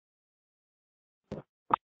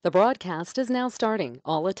The broadcast is now starting.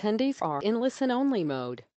 All attendees are in listen-only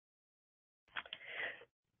mode.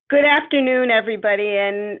 Good afternoon, everybody,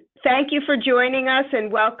 and thank you for joining us,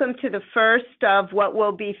 and welcome to the first of what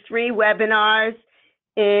will be 3 webinars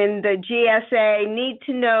in the GSA Need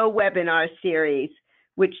to Know webinar series,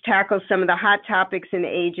 which tackles some of the hot topics in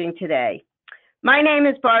aging today. My name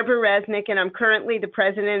is Barbara Resnick, and I'm currently the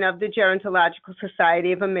president of the Gerontological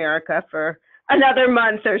Society of America for another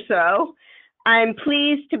month or so. I'm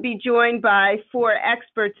pleased to be joined by 4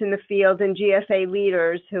 experts in the field and GSA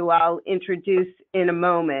leaders who I'll introduce in a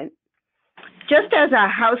moment. Just as a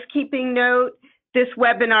housekeeping note, this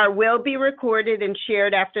webinar will be recorded and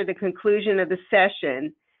shared after the conclusion of the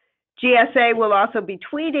session. GSA will also be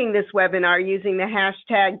tweeting this webinar using the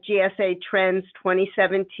hashtag GSA Trends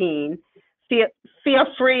 2017. Feel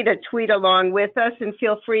free to tweet along with us, and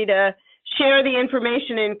feel free to share the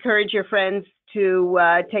information and encourage your friends to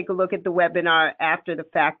take a look at the webinar after the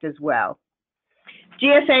fact as well.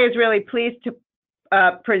 GSA is really pleased to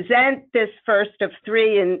present this first of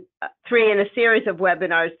three in a series of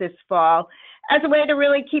webinars this fall as a way to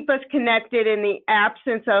really keep us connected in the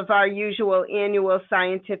absence of our usual annual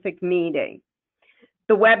scientific meeting.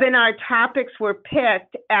 The webinar topics were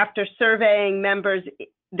picked after surveying members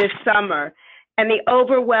this summer, and the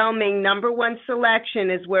overwhelming #1 selection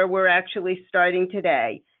is where we're actually starting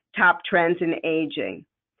today: top trends in aging.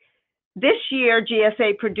 This year,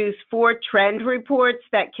 GSA produced 4 trend reports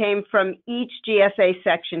that came from each GSA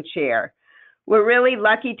section chair. We're really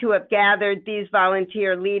lucky to have gathered these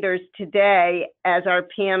volunteer leaders today as our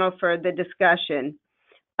panel for the discussion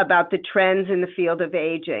about the trends in the field of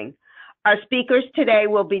aging. Our speakers today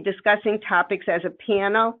will be discussing topics as a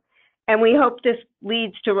panel, and we hope this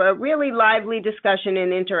leads to a really lively discussion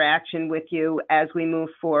and interaction with you as we move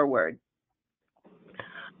forward.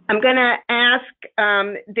 I'm going to ask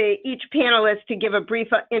each panelist to give a brief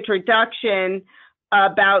introduction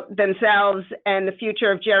about themselves and the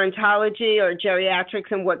future of gerontology or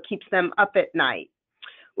geriatrics and what keeps them up at night.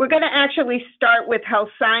 We're going to actually start with Health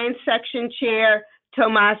Science Section Chair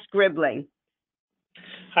Thomas Griebling.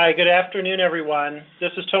 Hi, good afternoon, everyone.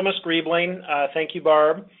 This is Thomas Griebling. Thank you,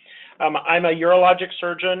 Barb. I'm a urologic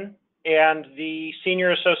surgeon and the Senior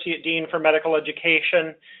Associate Dean for Medical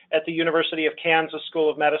Education at the University of Kansas School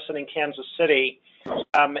of Medicine in Kansas City,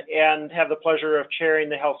 and have the pleasure of chairing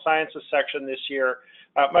the Health Sciences section this year.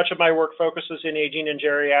 Much of my work focuses in aging and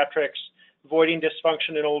geriatrics, avoiding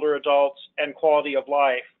dysfunction in older adults, and quality of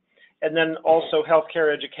life, and then also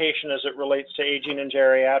healthcare education as it relates to aging and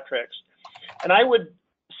geriatrics. And I would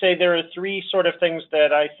say there are 3 sort of things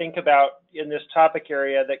that I think about in this topic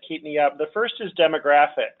area that keep me up. The first is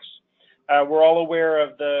demographics. We're all aware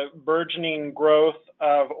of the burgeoning growth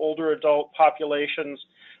of older adult populations,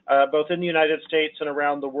 both in the United States and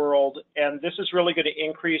around the world, and this is really going to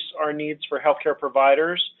increase our needs for healthcare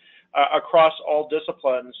providers across all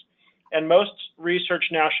disciplines. And most research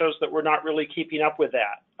now shows that we're not really keeping up with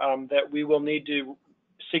that, that we will need to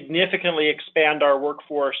significantly expand our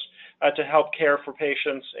workforce to help care for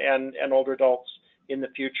patients and older adults in the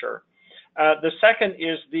future. The second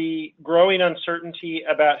is the growing uncertainty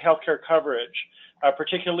about healthcare coverage,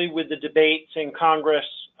 particularly with the debates in Congress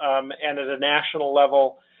and at a national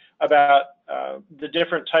level about the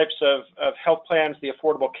different types of health plans, the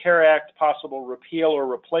Affordable Care Act, possible repeal or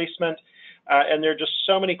replacement, and there are just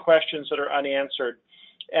so many questions that are unanswered.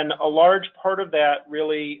 And a large part of that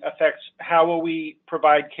really affects how will we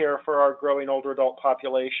provide care for our growing older adult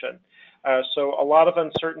population. So a lot of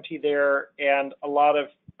uncertainty there and a lot of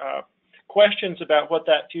questions about what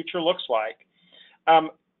that future looks like.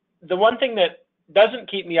 The one thing that doesn't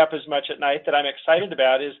keep me up as much at night that I'm excited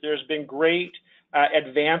about is there's been great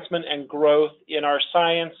advancement and growth in our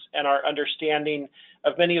science and our understanding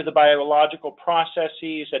of many of the biological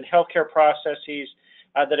processes and healthcare processes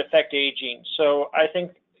that affect aging. So I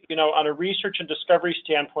think, you know, on a research and discovery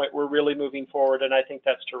standpoint, we're really moving forward, and I think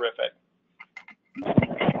that's terrific.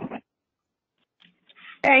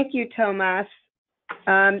 Thank you, Thomas.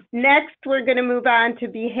 Next, we're going to move on to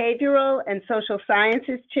Behavioral and Social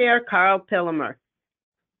Sciences Chair Carl Pillemer.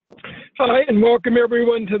 Hi, and welcome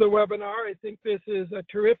everyone to the webinar. I think this is a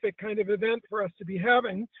terrific kind of event for us to be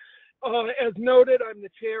having. As noted, I'm the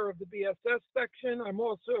chair of the BSS section. I'm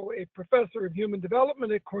also a professor of human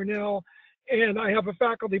development at Cornell, and I have a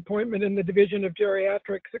faculty appointment in the Division of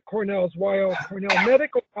Geriatrics at Cornell's Weill Cornell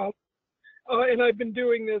Medical College. And I've been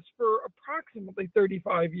doing this for approximately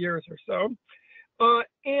 35 years or so.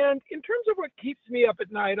 And in terms of what keeps me up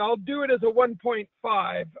at night, I'll do it as a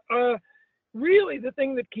 1.5. Really, the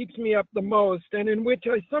thing that keeps me up the most, and in which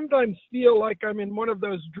I sometimes feel like I'm in one of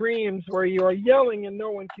those dreams where you are yelling and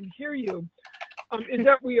no one can hear you, is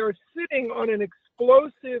that we are sitting on an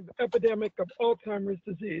explosive epidemic of Alzheimer's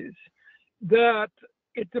disease that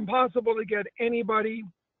it's impossible to get anybody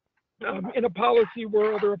in a policy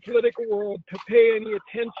world or a political world to pay any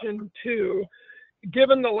attention to,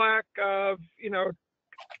 given the lack of,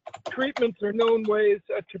 treatments or known ways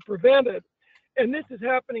to prevent it. And this is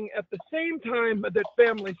happening at the same time that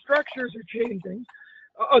family structures are changing,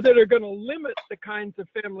 that are going to limit the kinds of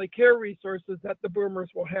family care resources that the boomers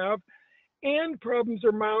will have. And problems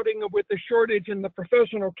are mounting with the shortage in the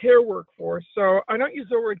professional care workforce. So I don't use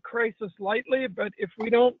the word crisis lightly, but if we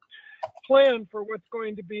don't plan for what's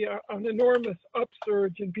going to be an enormous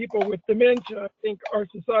upsurge in people with dementia, I think our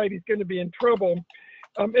society is going to be in trouble.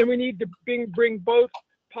 And we need to bring both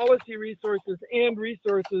policy resources and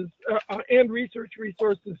research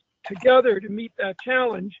resources together to meet that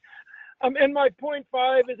challenge. And my point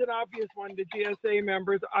 5 is an obvious one to GSA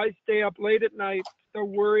members. I stay up late at night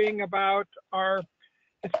worrying about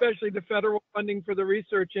especially the federal funding for the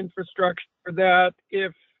research infrastructure that,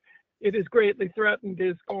 if it is greatly threatened,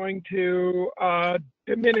 is going to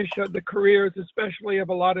diminish the careers, especially of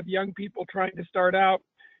a lot of young people trying to start out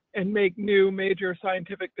and make new major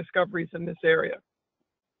scientific discoveries in this area.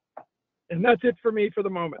 And that's it for me for the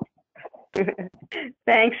moment.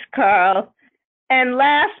 Thanks, Carl. And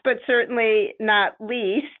last but certainly not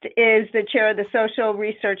least is the chair of the Social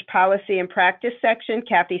Research Policy and Practice section,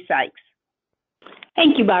 Kathy Sykes.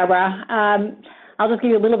 Thank you, Barbara. I'll just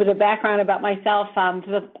give you a little bit of background about myself.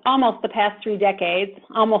 For almost the past 3 decades,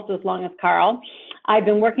 almost as long as Carl, I've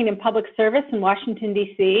been working in public service in Washington,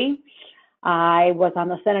 D.C. I was on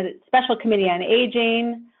the Senate Special Committee on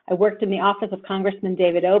Aging. I worked in the office of Congressman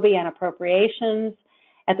David Obey on appropriations,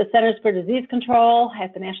 at the Centers for Disease Control,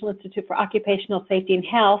 at the National Institute for Occupational Safety and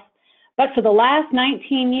Health. But for the last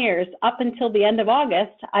 19 years, up until the end of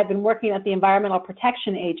August, I've been working at the Environmental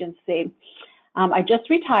Protection Agency. I just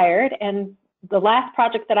retired, and the last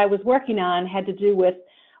project that I was working on had to do with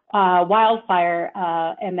wildfire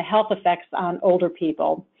and the health effects on older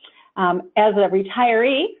people. As a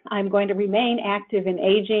retiree, I'm going to remain active in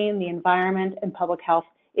aging, the environment, and public health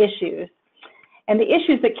issues. And the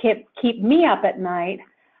issues that keep me up at night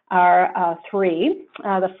are 3.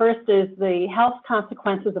 The first is the health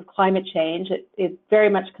consequences of climate change. It very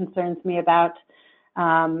much concerns me about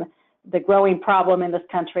the growing problem in this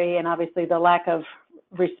country, and obviously the lack of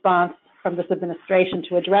response from this administration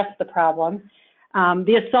to address the problem.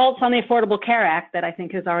 The assaults on the Affordable Care Act that I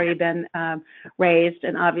think has already been raised,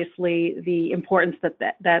 and obviously the importance that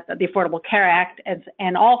the Affordable Care Act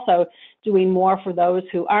and also doing more for those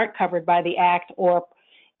who aren't covered by the Act, or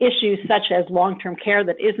issues such as long-term care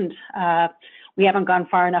that isn't, we haven't gone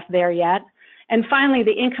far enough there yet. And finally,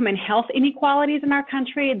 the income and health inequalities in our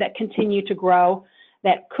country that continue to grow,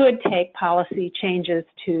 that could take policy changes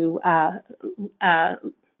to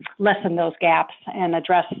lessen those gaps and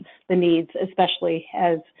address the needs, especially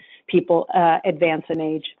as people advance in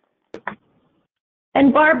age.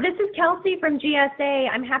 And Barb, this is Kelsey from GSA.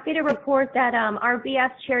 I'm happy to report that our BS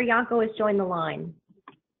Chair Yanko has joined the line.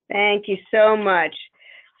 Thank you so much.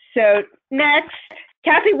 So next,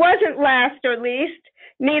 Kathy wasn't last or least,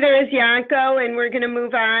 neither is Yanko, and we're going to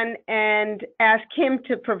move on and ask him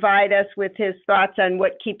to provide us with his thoughts on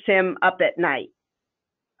what keeps him up at night.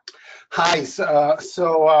 Hi,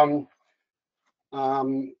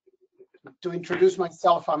 to introduce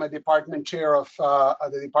myself, I'm a department chair of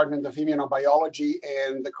the Department of Immunobiology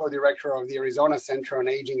and the co-director of the Arizona Center on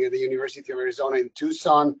Aging at the University of Arizona in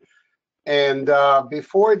Tucson. And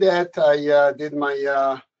before that, I did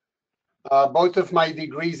my both of my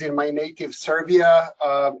degrees in my native Serbia,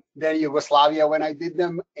 then Yugoslavia when I did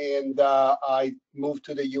them, and I moved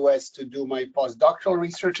to the US to do my postdoctoral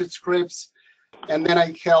research at Scripps. And then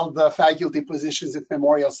I held faculty positions at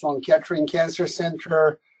Memorial Sloan Kettering Cancer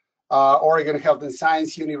Center, Oregon Health and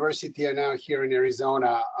Science University, and now here in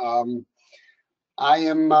Arizona. I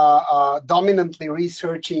am dominantly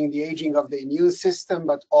researching the aging of the immune system,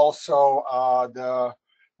 but also the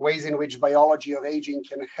ways in which biology of aging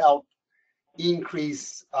can help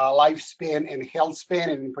increase lifespan and health span,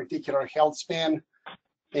 and in particular health span.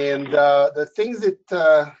 And the things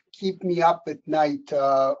that keep me up at night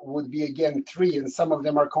would be, again, 3, and some of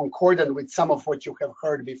them are concordant with some of what you have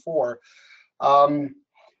heard before.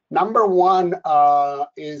 Number 1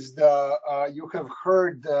 is you have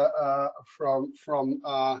heard from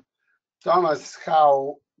Thomas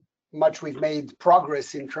how much we've made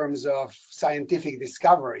progress in terms of scientific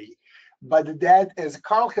discovery, but that, as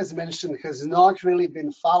Carl has mentioned, has not really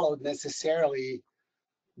been followed necessarily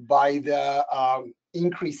by the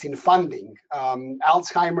increase in funding.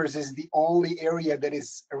 Alzheimer's is the only area that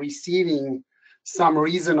is receiving some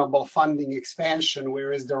reasonable funding expansion,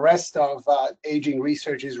 whereas the rest of aging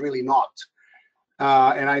research is really not.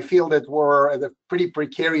 And I feel that we're at a pretty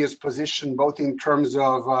precarious position, both in terms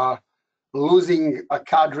of losing a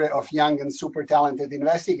cadre of young and super talented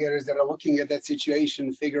investigators that are looking at that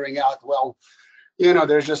situation, figuring out, well, you know,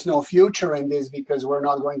 there's just no future in this because we're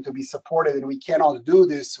not going to be supported and we cannot do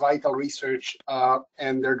this vital research,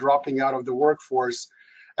 and they're dropping out of the workforce,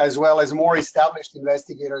 as well as more established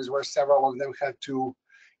investigators where several of them had to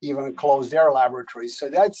even close their laboratories. So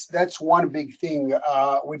that's one big thing,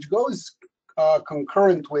 which goes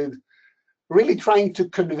concurrent with really trying to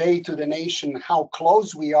convey to the nation how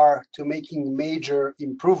close we are to making major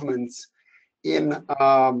improvements in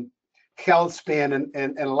health span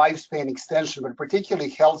and lifespan extension, but particularly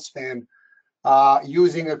health span,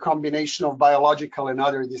 using a combination of biological and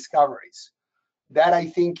other discoveries. That, I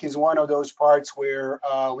think, is one of those parts where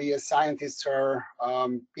we as scientists are,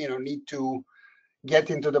 need to get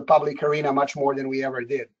into the public arena much more than we ever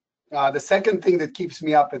did. The second thing that keeps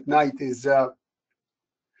me up at night is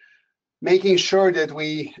making sure that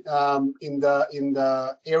we, in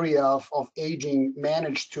the area of aging,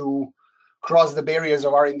 manage to cross the barriers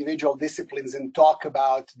of our individual disciplines and talk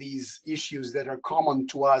about these issues that are common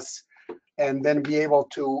to us, and then be able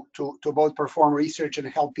to both perform research and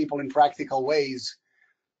help people in practical ways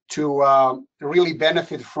to really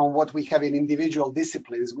benefit from what we have in individual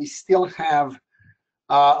disciplines. We still have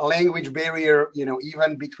language barrier,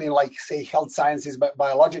 even between, like, say, health sciences, but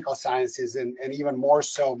biological sciences, and even more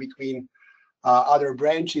so between other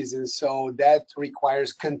branches. And so that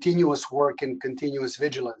requires continuous work and continuous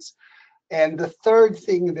vigilance. And the third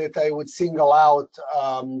thing that I would single out,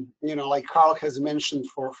 like Carl has mentioned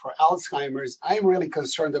for Alzheimer's, I'm really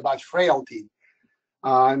concerned about frailty.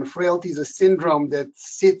 And frailty is a syndrome that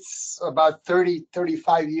sits about 30,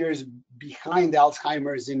 35 years behind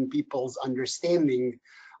Alzheimer's in people's understanding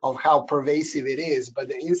of how pervasive it is. But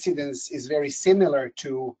the incidence is very similar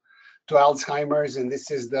to Alzheimer's. And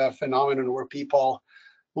this is the phenomenon where people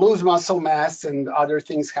lose muscle mass and other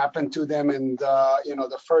things happen to them. And,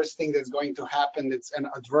 the first thing that's going to happen, it's an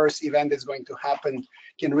adverse event that's going to happen,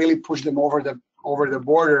 can really push them over the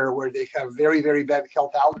border where they have very, very bad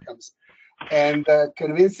health outcomes. And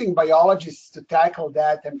convincing biologists to tackle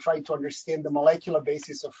that and try to understand the molecular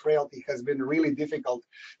basis of frailty has been really difficult,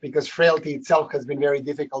 because frailty itself has been very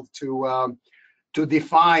difficult to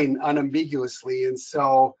define unambiguously. And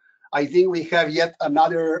so I think we have yet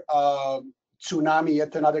another tsunami,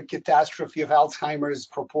 yet another catastrophe of Alzheimer's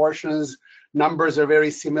proportions. Numbers are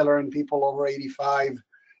very similar in people over 85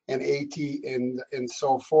 and 80 and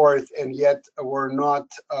so forth, and yet we're not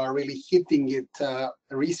really hitting it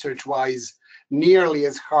research-wise nearly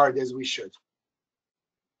as hard as we should.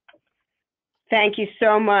 Thank you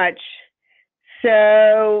so much.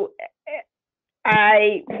 So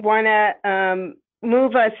I want to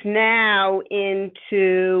move us now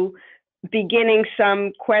into beginning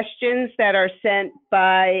some questions that are sent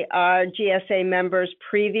by our GSA members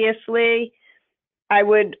previously. I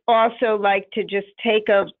would also like to just take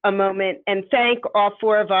a moment and thank all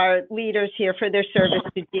four of our leaders here for their service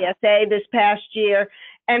to GSA this past year,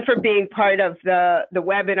 and for being part of the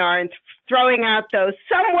webinar and throwing out those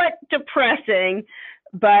somewhat depressing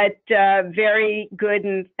but very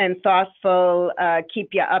good and thoughtful, keep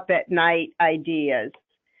you up at night ideas.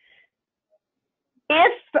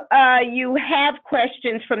 If you have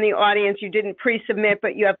questions from the audience, you didn't pre-submit,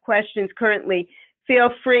 but you have questions currently,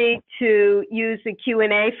 feel free to use the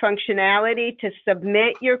Q&A functionality to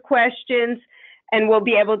submit your questions, and we'll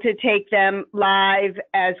be able to take them live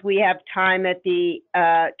as we have time at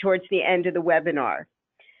towards the end of the webinar.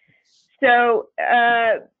 So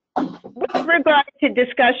with regard to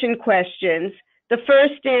discussion questions, the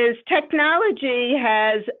first is, technology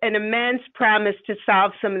has an immense promise to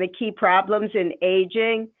solve some of the key problems in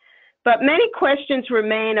aging, but many questions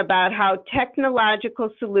remain about how technological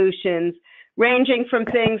solutions, ranging from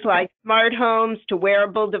things like smart homes to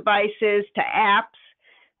wearable devices to apps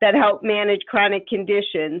that help manage chronic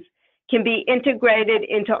conditions, can be integrated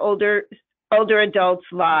into older adults'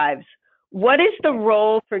 lives. What is the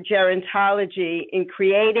role for gerontology in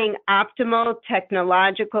creating optimal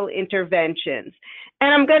technological interventions?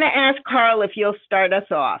 And I'm going to ask Carl if you'll start us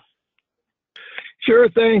off. Sure,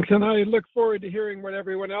 thanks. And I look forward to hearing what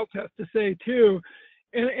everyone else has to say too.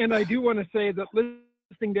 And I do want to say that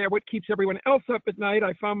listening to what keeps everyone else up at night,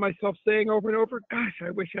 I found myself saying over and over, gosh,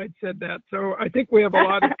 I wish I'd said that. So I think we have a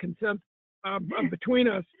lot of consensus between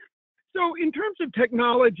us. So in terms of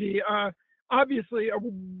technology, obviously,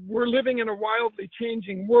 we're living in a wildly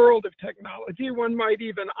changing world of technology. One might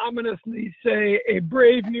even ominously say a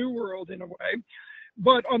brave new world in a way.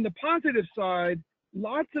 But on the positive side,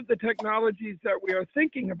 lots of the technologies that we are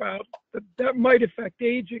thinking about that might affect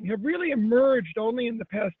aging have really emerged only in the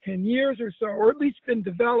past 10 years or so, or at least been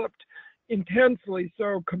developed intensely.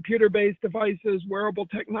 So computer-based devices, wearable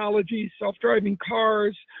technology, self-driving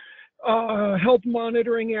cars, health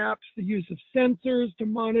monitoring apps, the use of sensors to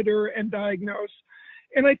monitor and diagnose.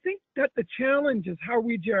 And I think that the challenge is how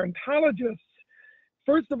we gerontologists,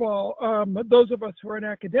 first of all, those of us who are in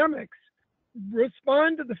academics,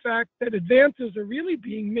 respond to the fact that advances are really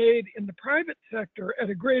being made in the private sector at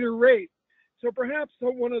a greater rate. So perhaps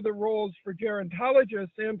one of the roles for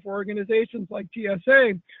gerontologists and for organizations like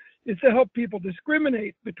GSA is to help people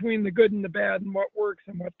discriminate between the good and the bad and what works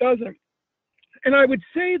and what doesn't. And I would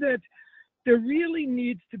say that there really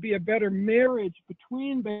needs to be a better marriage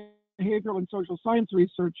between behavioral and social science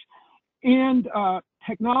research and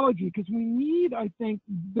technology, because we need, I think,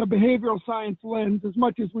 the behavioral science lens as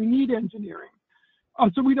much as we need engineering.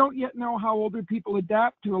 So we don't yet know how older people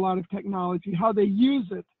adapt to a lot of technology, how they use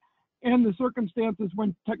it, and the circumstances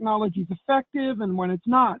when technology is effective and when it's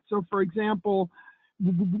not. So for example,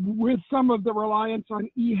 with some of the reliance on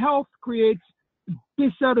e-health creates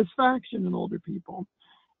dissatisfaction in older people.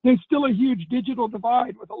 There's still a huge digital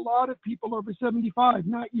divide with a lot of people over 75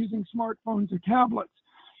 not using smartphones or tablets.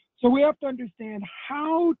 So we have to understand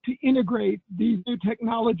how to integrate these new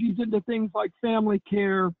technologies into things like family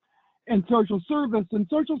care and social service. And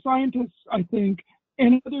social scientists, I think,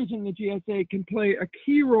 and others in the GSA can play a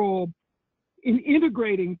key role in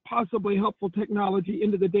integrating possibly helpful technology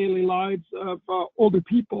into the daily lives of older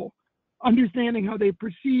people. Understanding how they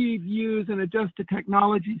perceive, use, and adjust to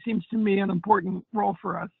technology seems to me an important role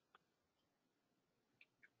for us.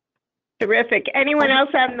 Terrific. Anyone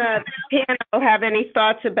else on the panel have any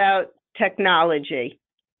thoughts about technology?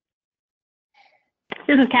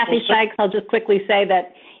 This is Kathy Sykes. I'll just quickly say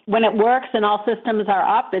that when it works and all systems are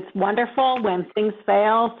up, it's wonderful. When things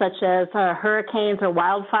fail, such as hurricanes or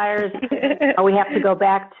wildfires, we have to go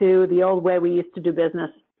back to the old way we used to do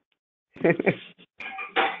business.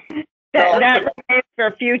 That remains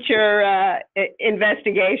for future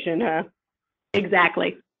investigation, huh?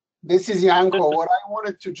 Exactly. This is Yanko. What I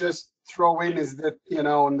wanted to just throw in is that,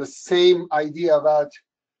 on the same idea about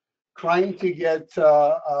trying to get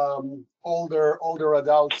older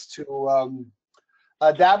adults to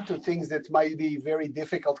adapt to things that might be very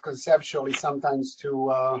difficult conceptually sometimes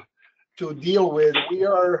to deal with. We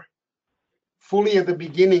are fully at the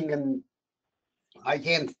beginning, and I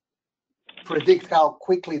can't predict how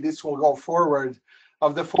quickly this will go forward,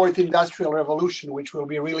 of the fourth industrial revolution, which will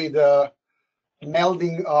be really the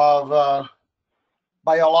melding of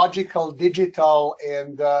biological, digital,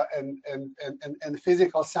 and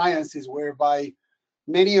physical sciences, whereby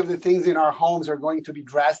many of the things in our homes are going to be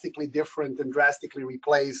drastically different and drastically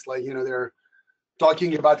replaced. Like, they're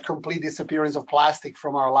talking about complete disappearance of plastic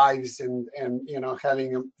from our lives, and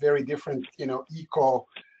having a very different, eco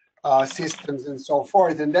systems and so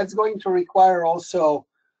forth. And that's going to require also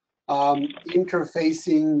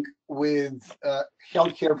interfacing with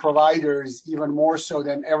healthcare providers even more so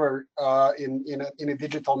than ever in a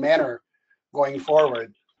digital manner going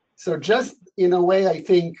forward. So just in a way, I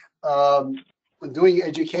think doing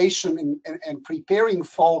education and preparing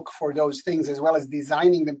folk for those things, as well as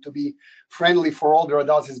designing them to be friendly for older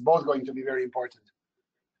adults, is both going to be very important.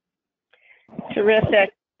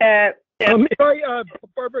 Terrific.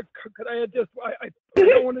 Barbara, could I add just, I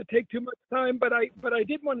don't want to take too much time, but I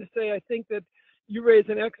did want to say, I think that you raise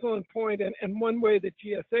an excellent point, and one way that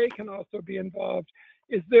GSA can also be involved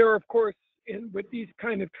is there, of course, with these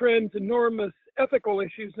kind of trends, enormous ethical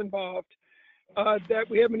issues involved that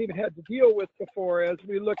we haven't even had to deal with before as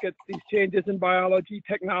we look at these changes in biology,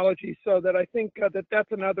 technology, so that I think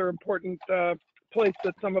that's another important place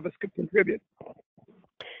that some of us could contribute.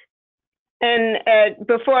 And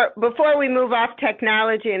before we move off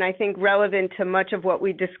technology, and I think relevant to much of what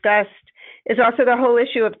we discussed, is also the whole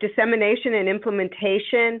issue of dissemination and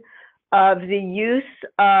implementation of the use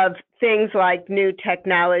of things like new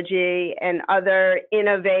technology and other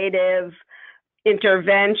innovative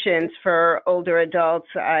interventions for older adults.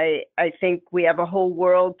 I think we have a whole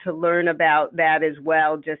world to learn about that as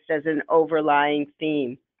well, just as an overlying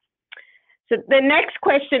theme. So the next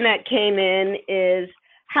question that came in is,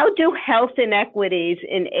 how do health inequities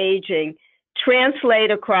in aging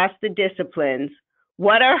translate across the disciplines?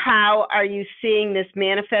 What or how are you seeing this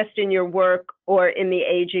manifest in your work or in the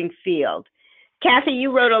aging field? Kathy,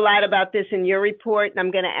 you wrote a lot about this in your report, and I'm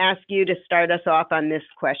going to ask you to start us off on this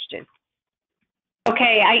question.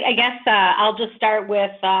 Okay, I guess I'll just start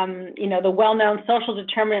with, the well-known social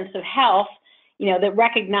determinants of health, that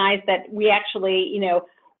recognize that we actually,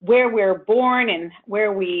 where we're born and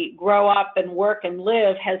where we grow up and work and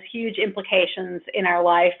live has huge implications in our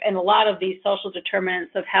life. And a lot of these social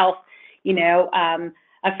determinants of health,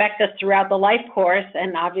 affect us throughout the life course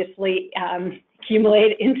and obviously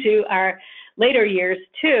accumulate into our later years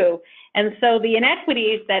too. And so the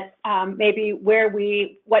inequities that maybe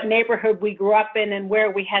what neighborhood we grew up in and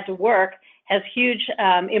where we had to work has huge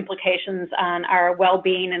implications on our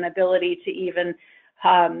well-being and ability to even,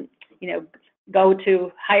 go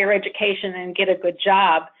to higher education and get a good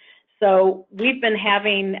job. So we've been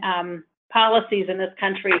having policies in this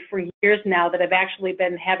country for years now that have actually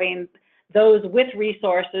been having those with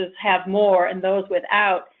resources have more and those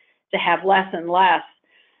without to have less and less.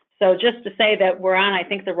 So just to say that we're on, I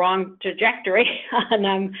think, the wrong trajectory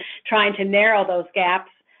on trying to narrow those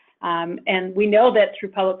gaps. And we know that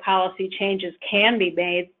through public policy, changes can be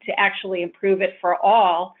made to actually improve it for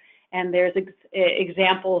all. And there's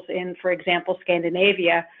examples in, for example,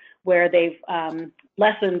 Scandinavia, where they've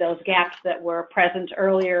lessened those gaps that were present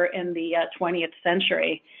earlier in the 20th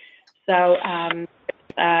century. So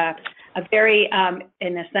a very,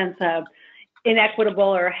 in a sense, inequitable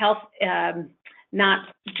or health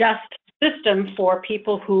not just system for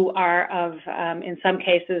people who are of, in some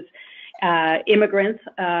cases, immigrants,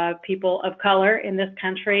 people of color in this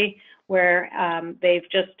country, where they've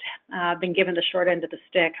just been given the short end of the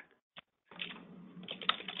stick.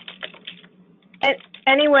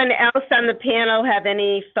 Anyone else on the panel have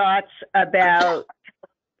any thoughts about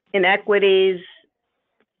inequities?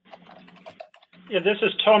 Yeah, this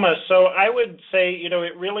is Thomas. So I would say,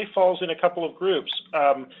 it really falls in a couple of groups.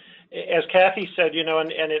 As Kathy said,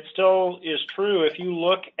 and it still is true, if you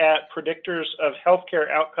look at predictors of healthcare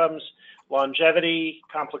outcomes, longevity,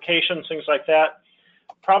 complications, things like that,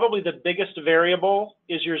 probably the biggest variable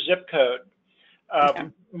is your zip code.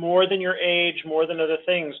 More than your age, more than other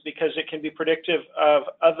things, because it can be predictive of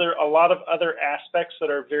a lot of other aspects that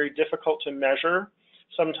are very difficult to measure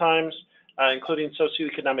sometimes, including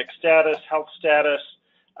socioeconomic status, health status,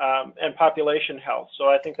 and population health. So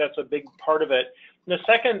I think that's a big part of it. And the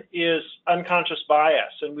second is unconscious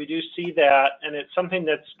bias, and we do see that, and it's something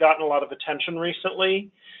that's gotten a lot of attention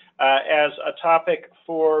recently as a topic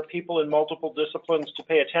for people in multiple disciplines to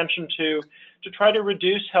pay attention to try to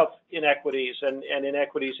reduce health inequities and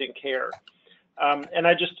inequities in care. And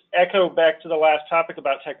I just echo back to the last topic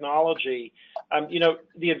about technology.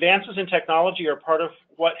 The advances in technology are part of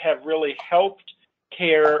what have really helped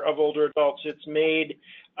care of older adults. It's made,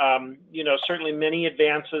 certainly many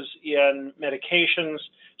advances in medications,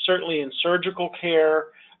 certainly in surgical care.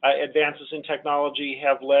 Advances in technology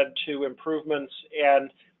have led to improvements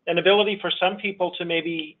and an ability for some people to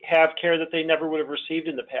maybe have care that they never would have received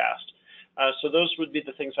in the past. So those would be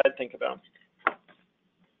the things I'd think about.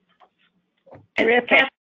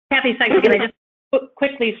 Kathy, second, can I just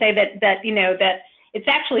quickly say that it's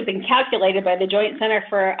actually been calculated by the Joint Center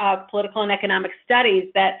for Political and Economic Studies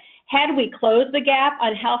that had we closed the gap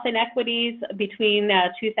on health inequities between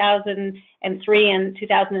 2003 and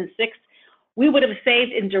 2006, we would have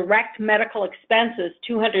saved in direct medical expenses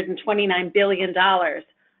 $229 billion.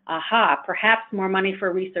 Aha, perhaps more money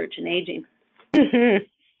for research and aging.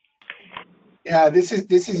 Yeah, this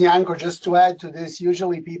is Yanko. Just to add to this,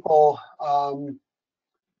 usually people,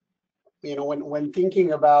 when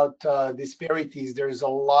thinking about disparities, there's a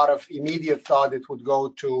lot of immediate thought that would go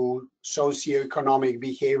to socioeconomic,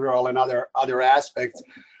 behavioral, and other aspects.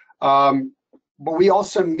 But we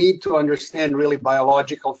also need to understand really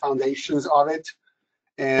biological foundations of it.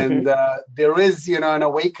 And there is, an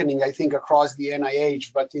awakening, I think, across the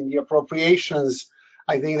NIH, but in the appropriations,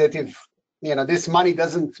 I think that if, this money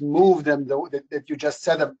doesn't move them that you just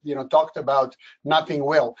said, talked about, nothing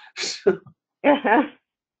will. So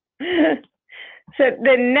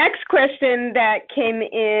the next question that came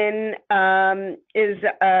in is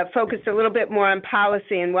focused a little bit more on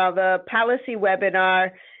policy. And while the policy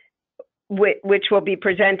webinar, which will be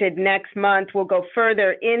presented next month, will go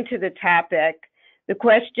further into the topic, the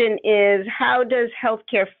question is, how does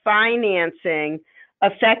healthcare financing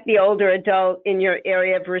affect the older adult in your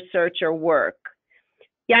area of research or work?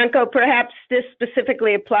 Yanko, perhaps this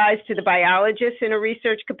specifically applies to the biologists in a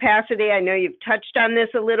research capacity. I know you've touched on this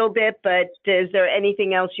a little bit, but is there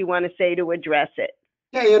anything else you want to say to address it?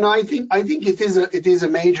 Yeah, I think it is a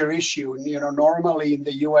major issue. Normally in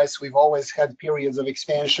the U.S. we've always had periods of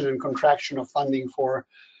expansion and contraction of funding for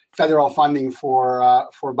federal funding for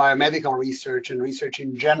biomedical research and research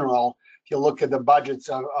in general. If you look at the budgets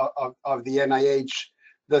of the NIH,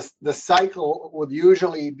 the cycle would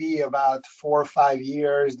usually be about 4 or 5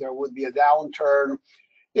 years. There would be a downturn,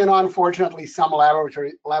 unfortunately, some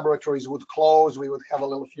laboratories would close. We would have a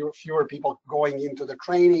little fewer people going into the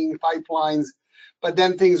training pipelines, but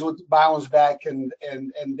then things would bounce back and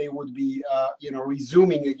they would be,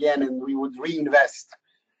 resuming again, and we would reinvest.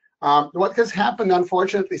 What has happened,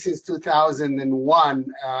 unfortunately, since 2001,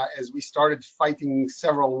 as we started fighting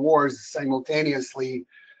several wars simultaneously,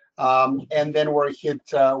 and then were hit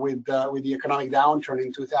with the economic downturn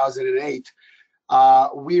in 2008,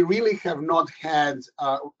 we really have not had,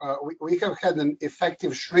 we have had an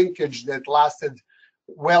effective shrinkage that lasted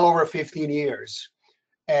well over 15 years.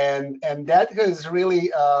 And that has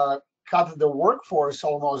really cut the workforce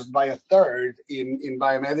almost by a third in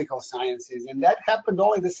biomedical sciences. And that happened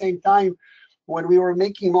all at the same time when we were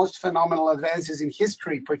making most phenomenal advances in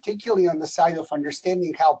history, particularly on the side of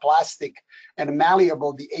understanding how plastic and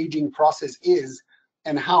malleable the aging process is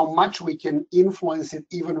and how much we can influence it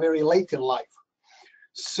even very late in life.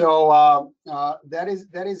 So that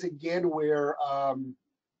is again where,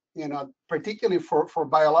 particularly for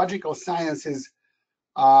biological sciences,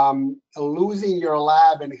 losing your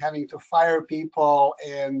lab and having to fire people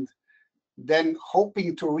and then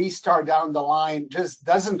hoping to restart down the line just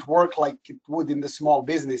doesn't work like it would in the small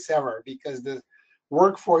business ever, because the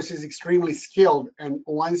workforce is extremely skilled, and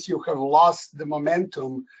once you have lost the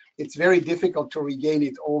momentum, it's very difficult to regain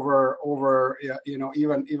it over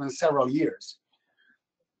even several years.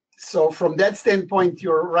 So from that standpoint,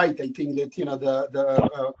 you're right. I think that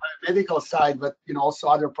the medical side, but also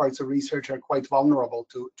other parts of research are quite vulnerable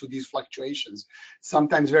to these fluctuations.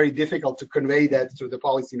 Sometimes very difficult to convey that to the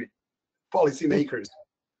policymakers.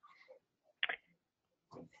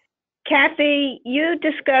 Kathy, you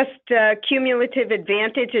discussed cumulative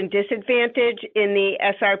advantage and disadvantage in the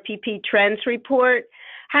SRPP Trends report.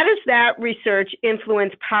 How does that research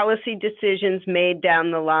influence policy decisions made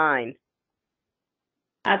down the line?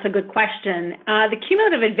 That's a good question. The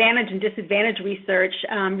cumulative advantage and disadvantage research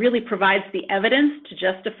really provides the evidence to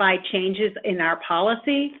justify changes in our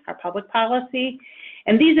policy, our public policy.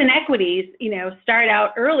 And these inequities, start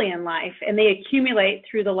out early in life and they accumulate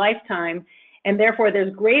through the lifetime. And therefore,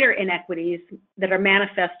 there's greater inequities that are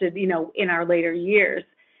manifested, in our later years.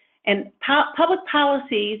 And public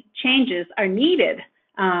policy changes are needed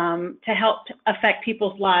to help affect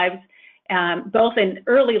people's lives, both in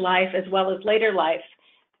early life as well as later life.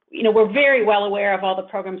 We're very well aware of all the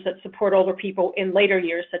programs that support older people in later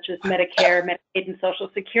years, such as Medicare, Medicaid, and Social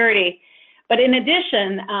Security. But in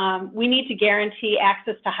addition, we need to guarantee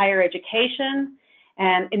access to higher education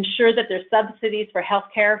and ensure that there's subsidies for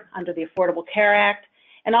healthcare under the Affordable Care Act.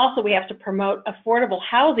 And also we have to promote affordable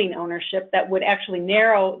housing ownership that would actually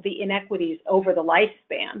narrow the inequities over the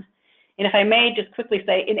lifespan. And if I may just quickly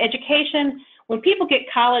say, in education, when people get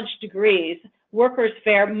college degrees, workers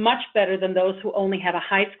fare much better than those who only have a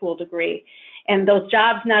high school degree. And those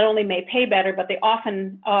jobs not only may pay better, but they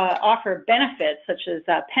often offer benefits such as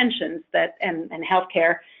pensions and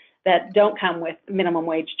healthcare that don't come with minimum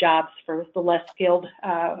wage jobs for the less skilled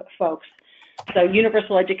folks. So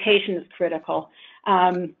universal education is critical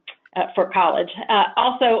for college.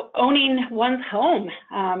 Also, owning one's home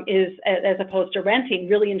is, as opposed to renting,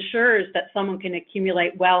 really ensures that someone can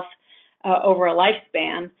accumulate wealth over a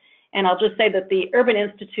lifespan. And I'll just say that the Urban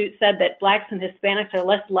Institute said that Blacks and Hispanics are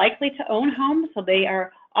less likely to own homes, so they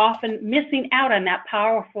are often missing out on that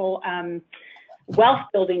powerful wealth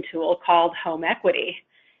building tool called home equity.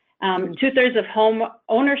 2/3 of home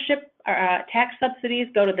ownership tax subsidies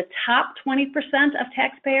go to the top 20% of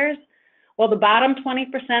taxpayers, while the bottom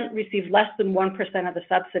 20% receive less than 1% of the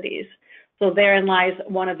subsidies. So therein lies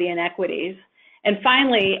one of the inequities. And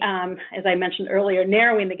finally, as I mentioned earlier,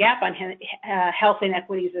 narrowing the gap on health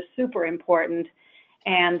inequities is super important.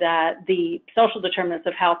 And the social determinants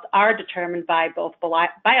of health are determined by both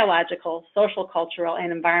biological, social, cultural,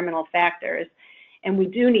 and environmental factors. And we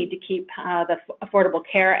do need to keep the Affordable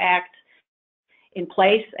Care Act in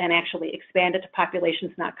place and actually expand it to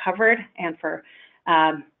populations not covered and for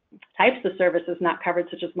types of services not covered,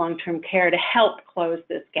 such as long-term care, to help close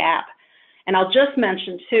this gap. And I'll just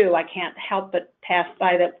mention, too, I can't help but pass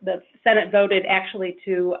by that the Senate voted actually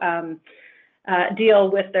to deal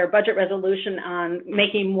with their budget resolution on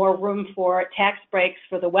making more room for tax breaks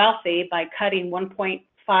for the wealthy by cutting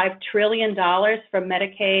 $1.5 trillion from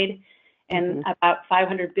Medicaid and about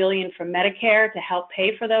 $500 billion from Medicare to help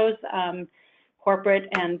pay for those corporate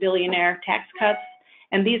and billionaire tax cuts.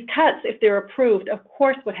 And these cuts, if they're approved, of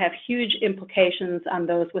course, would have huge implications on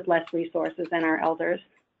those with less resources and our elders.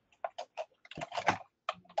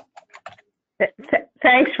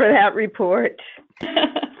 Thanks for that report.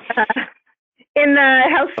 In the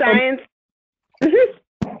health science,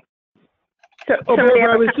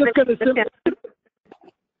 Barbara, I was just going to say,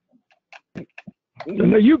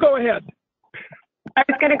 No, you go ahead. I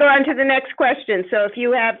was going to go on to the next question. So if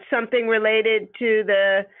you have something related to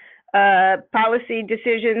the policy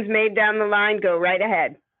decisions made down the line, go right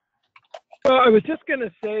ahead. Well, I was just going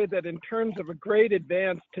to say that in terms of a great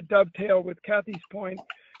advance, to dovetail with Kathy's point,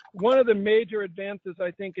 one of the major advances,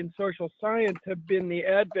 I think, in social science have been the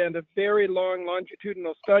advent of very long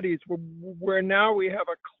longitudinal studies where now we have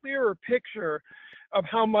a clearer picture of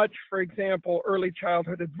how much, for example, early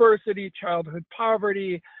childhood adversity, childhood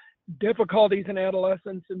poverty, difficulties in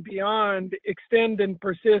adolescence and beyond extend and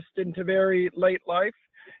persist into very late life.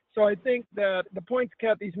 So I think that the points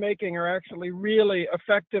Kathy's making are actually really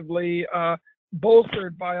effectively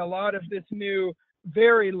bolstered by a lot of this new,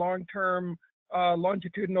 very long-term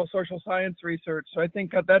longitudinal social science research. So I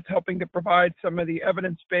think that that's helping to provide some of the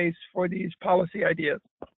evidence base for these policy ideas.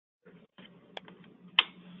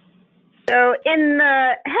 So in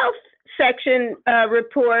the health section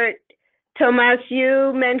report, Tomas,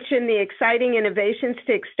 you mentioned the exciting innovations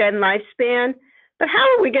to extend lifespan, but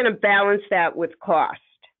how are we going to balance that with cost?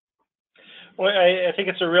 Well, I think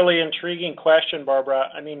it's a really intriguing question, Barbara.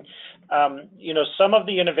 I mean, you know, some of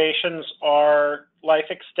the innovations are life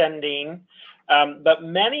extending, but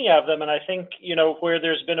many of them, and I think, you know, where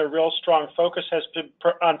there's been a real strong focus has been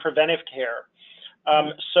on preventive care.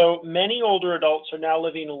 So many older adults are now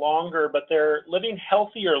living longer, but they're living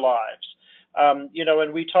healthier lives. You know,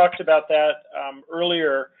 and we talked about that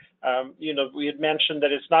earlier. You know, we had mentioned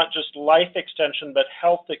that it's not just life extension, but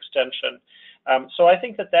health extension. So I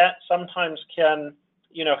think that that sometimes can,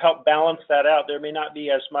 you know, help balance that out. There may not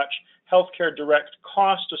be as much healthcare direct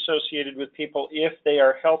cost associated with people if they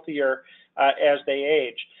are healthier as they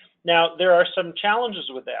age. Now, there are some challenges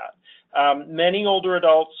with that. Many older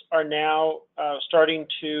adults are now starting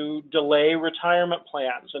to delay retirement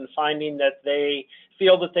plans and finding that they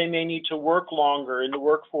feel that they may need to work longer in the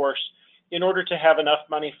workforce in order to have enough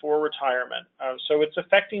money for retirement. So it's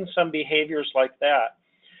affecting some behaviors like that.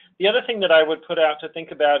 The other thing that I would put out to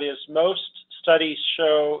think about is most studies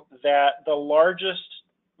show that the largest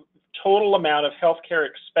total amount of healthcare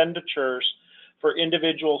expenditures for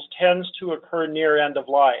individuals tends to occur near end of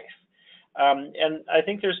life. And I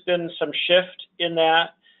think there's been some shift in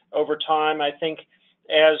that over time. I think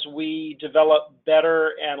as we develop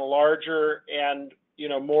better and larger and, you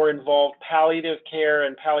know, more involved palliative care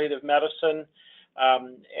and palliative medicine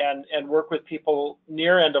and work with people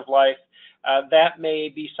near end of life, that may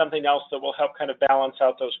be something else that will help kind of balance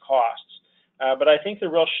out those costs. But I think the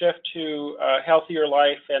real shift to healthier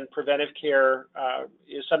life and preventive care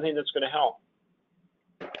is something that's going to help.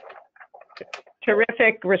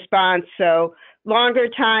 Terrific response. So longer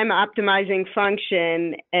time optimizing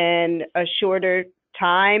function and a shorter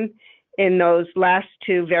time in those last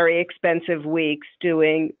two very expensive weeks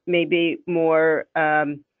doing maybe more,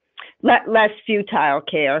 less futile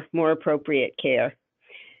care, more appropriate care.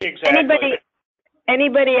 Exactly.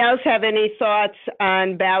 Anybody else have any thoughts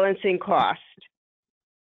on balancing cost?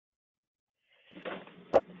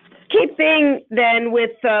 Keeping then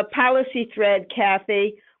with the policy thread,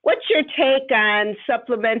 Kathy, what's your take on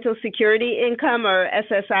supplemental security income, or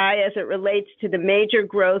SSI, as it relates to the major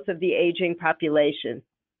growth of the aging population?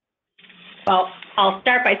 Well, I'll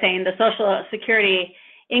start by saying the Social Security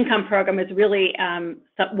income program is really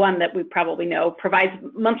one that we probably know provides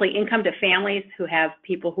monthly income to families who have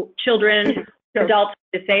children, adults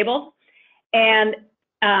disabled, and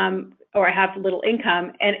or have little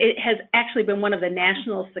income. And it has actually been one of the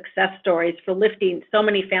national success stories for lifting so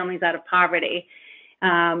many families out of poverty.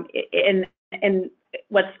 And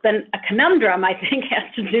what's been a conundrum, I think,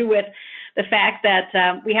 has to do with the fact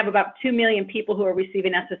that we have about 2 million people who are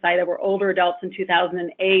receiving SSI that were older adults in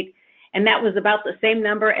 2008, and that was about the same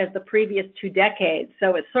number as the previous 2 decades.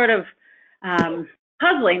 So it's sort of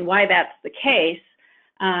puzzling why that's the case.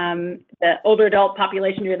 The older adult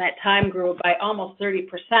population during that time grew by almost 30%,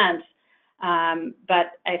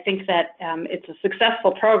 but I think that it's a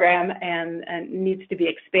successful program and needs to be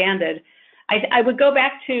expanded. I would go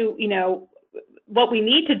back to, you know, what we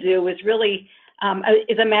need to do is really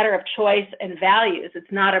is a matter of choice and values.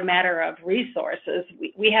 It's not a matter of resources.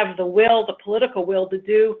 We have the will, the political will, to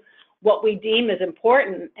do what we deem is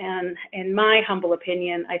important. And in my humble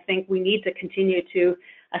opinion, I think we need to continue to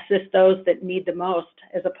assist those that need the most,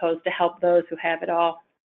 as opposed to help those who have it all.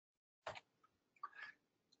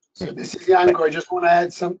 So this is Yanko. I just want to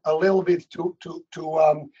add a little bit to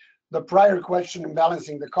the prior question in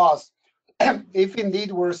balancing the cost. If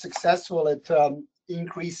indeed we're successful at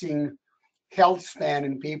increasing health span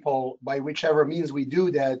in people by whichever means we do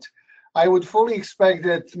that, I would fully expect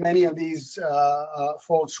that many of these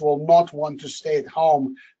folks will not want to stay at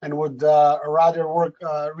home and would rather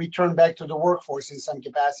return back to the workforce in some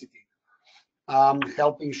capacity,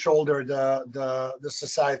 helping shoulder the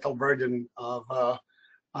societal burden of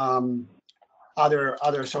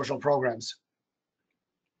other social programs.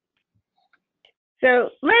 So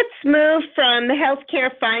let's move from the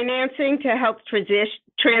healthcare financing to health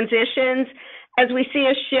transitions as we see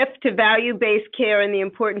a shift to value-based care and the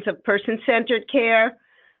importance of person-centered care.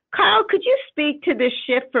 Carl, could you speak to this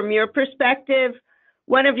shift from your perspective?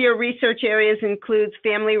 One of your research areas includes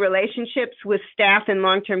family relationships with staff in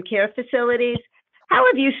long-term care facilities. How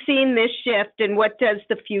have you seen this shift, and what does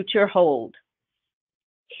the future hold?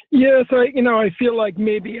 Yes, I feel like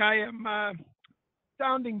maybe I am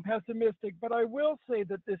sounding pessimistic, but I will say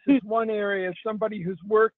that this is one area, as somebody who's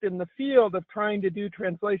worked in the field of trying to do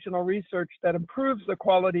translational research that improves the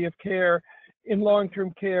quality of care in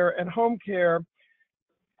long-term care and home care.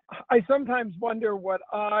 I sometimes wonder what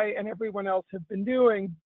I and everyone else have been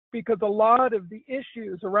doing, because a lot of the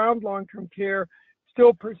issues around long-term care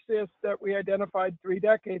still persist that we identified 3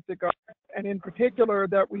 decades ago, and in particular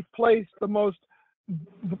that we've placed the most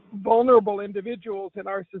vulnerable individuals in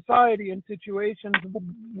our society in situations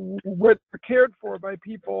where they're cared for by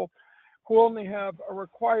people who only have a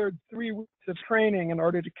required 3 weeks of training in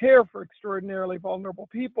order to care for extraordinarily vulnerable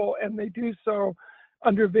people, and they do so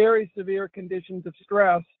under very severe conditions of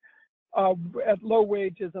stress at low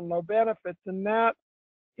wages and low benefits, and that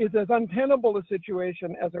is as untenable a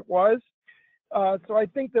situation as it was. So I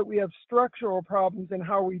think that we have structural problems in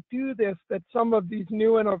how we do this that some of these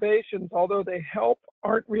new innovations, although they help,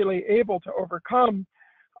 aren't really able to overcome.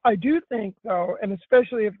 I do think, though, and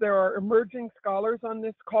especially if there are emerging scholars on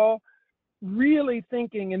this call, really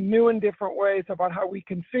thinking in new and different ways about how we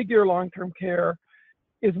configure long-term care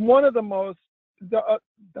is one of the most,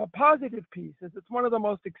 the positive piece is it's one of the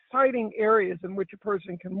most exciting areas in which a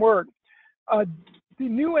person can work. The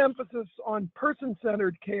new emphasis on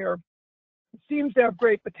person-centered care seems to have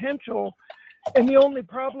great potential, and the only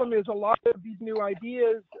problem is a lot of these new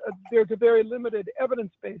ideas, there's a very limited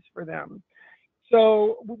evidence base for them.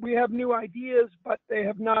 So we have new ideas, but they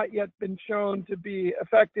have not yet been shown to be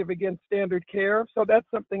effective against standard care. So that's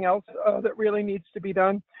something else that really needs to be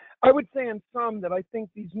done. I would say in sum that I think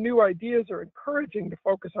these new ideas are encouraging to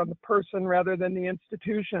focus on the person rather than the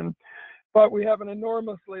institution, but we have an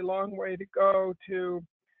enormously long way to go to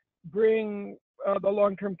bring the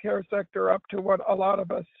long-term care sector up to what a lot of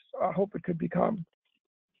us hope it could become.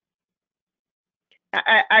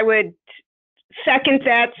 I would second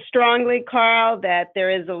that strongly, Carl, that there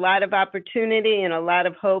is a lot of opportunity and a lot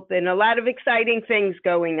of hope and a lot of exciting things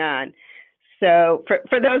going on. So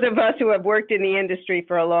for those of us who have worked in the industry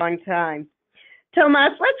for a long time.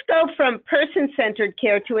 Tomas, let's go from person-centered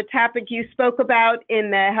care to a topic you spoke about in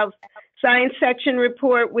the health science section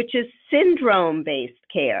report, which is syndrome-based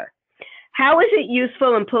care. How is it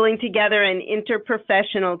useful in pulling together an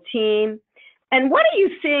interprofessional team? And what are you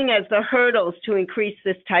seeing as the hurdles to increase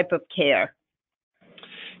this type of care?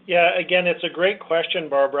 Yeah, again, it's a great question,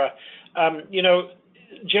 Barbara.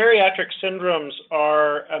 Geriatric syndromes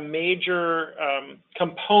are a major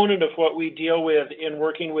component of what we deal with in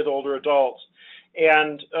working with older adults.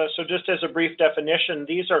 And so just as a brief definition,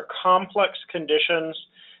 these are complex conditions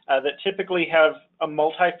that typically have a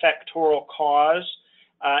multifactorial cause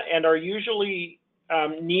and are usually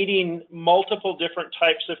needing multiple different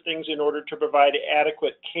types of things in order to provide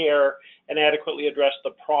adequate care and adequately address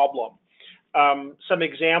the problem. Some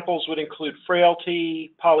examples would include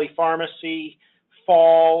frailty, polypharmacy,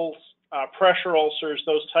 falls, pressure ulcers,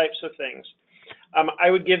 those types of things.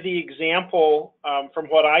 I would give the example from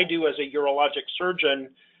what I do as a urologic surgeon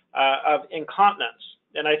of incontinence.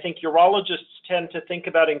 And I think urologists tend to think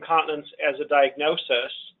about incontinence as a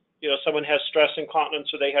diagnosis. Someone has stress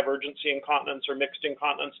incontinence or they have urgency incontinence or mixed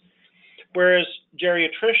incontinence, whereas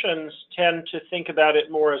geriatricians tend to think about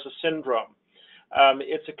it more as a syndrome.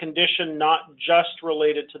 It's a condition not just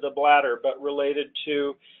related to the bladder, but related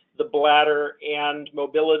to the bladder and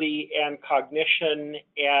mobility and cognition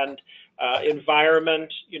and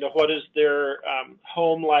environment. What is their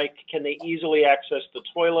home like? Can they easily access the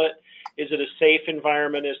toilet? Is it a safe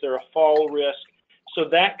environment? Is there a fall risk? So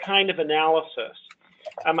that kind of analysis.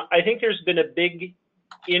 I think there's been a big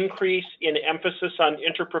increase in emphasis on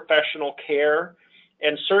interprofessional care,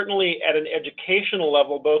 and certainly at an educational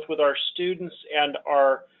level, both with our students and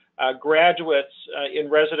our graduates in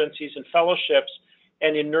residencies and fellowships,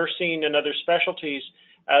 and in nursing and other specialties,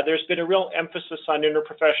 there's been a real emphasis on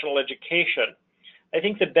interprofessional education. I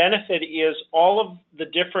think the benefit is all of the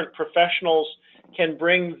different professionals can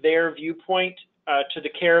bring their viewpoint to the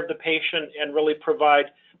care of the patient and really provide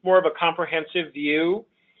more of a comprehensive view.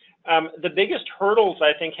 The biggest hurdles,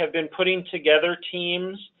 I think, have been putting together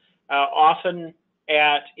teams, often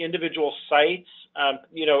at individual sites.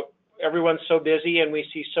 You know, everyone's so busy and we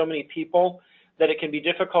see so many people that it can be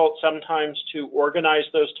difficult sometimes to organize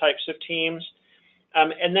those types of teams.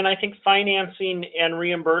 And then I think financing and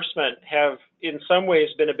reimbursement have in some ways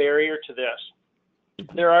been a barrier to this.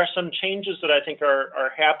 There are some changes that I think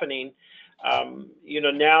are happening. You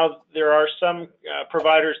know, now there are some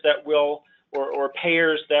providers that will, or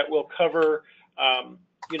payers that will cover,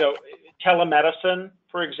 you know, telemedicine,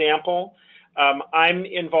 for example. I'm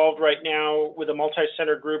involved right now with a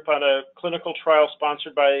multi-center group on a clinical trial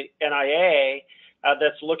sponsored by NIA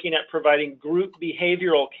that's looking at providing group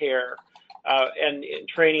behavioral care and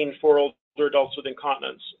training for older adults with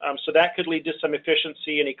incontinence. So that could lead to some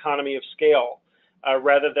efficiency and economy of scale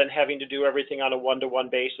rather than having to do everything on a one-to-one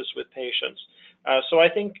basis with patients. So I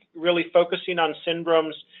think really focusing on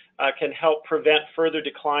syndromes can help prevent further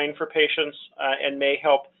decline for patients and may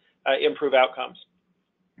help improve outcomes.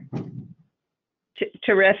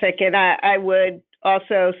 Terrific. And I would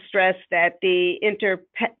also stress that the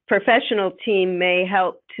interprofessional team may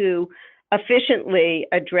help to efficiently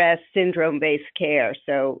address syndrome-based care.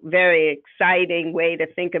 So very exciting way to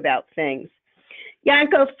think about things.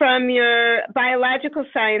 Janko, from your biological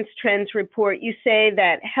science trends report, you say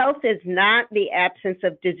that health is not the absence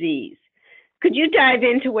of disease. Could you dive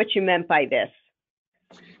into what you meant by this?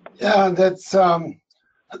 Yeah, that's something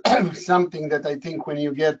that I think when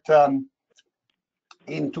you get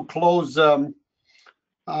into close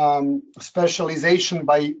specialization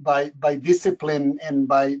by discipline and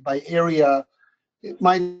by area, it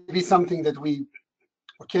might be something that we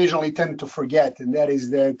occasionally tend to forget, and that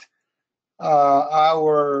is that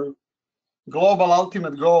our global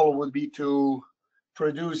ultimate goal would be to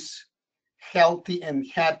produce healthy and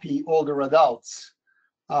happy older adults.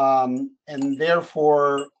 And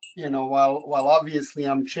therefore, you know, while obviously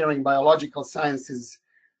I'm sharing biological sciences,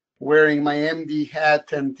 wearing my MD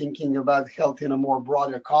hat and thinking about health in a more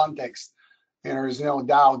broader context, and there is no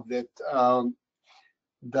doubt that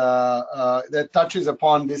that touches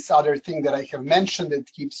upon this other thing that I have mentioned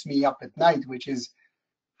that keeps me up at night, which is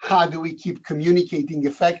how do we keep communicating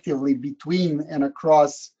effectively between and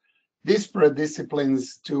across disparate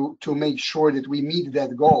disciplines to make sure that we meet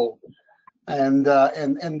that goal. And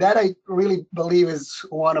that I really believe is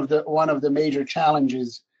one of the major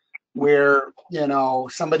challenges, where, you know,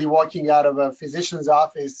 somebody walking out of a physician's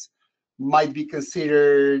office might be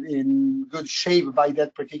considered in good shape by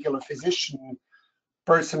that particular physician.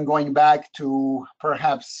 Person going back to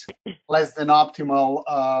perhaps less than optimal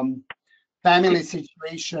family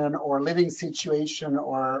situation or living situation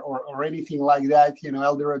or anything like that, you know,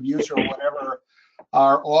 elder abuse or whatever,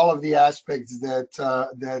 are all of the aspects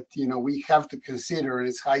that you know we have to consider, and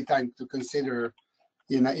it's high time to consider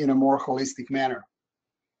in a more holistic manner.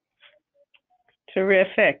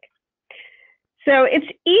 Terrific. So it's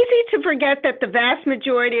easy to forget that the vast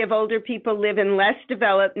majority of older people live in less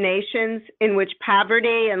developed nations in which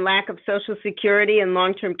poverty and lack of social security and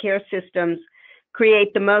long-term care systems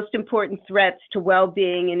create the most important threats to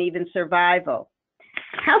well-being and even survival.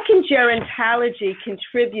 How can gerontology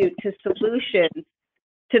contribute to solutions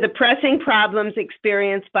to the pressing problems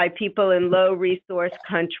experienced by people in low-resource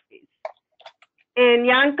countries? In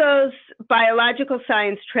Janko's Biological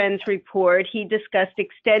Science Trends report, he discussed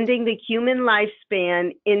extending the human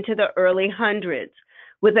lifespan into the early hundreds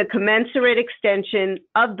with a commensurate extension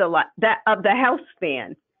of the health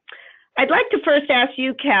span. I'd like to first ask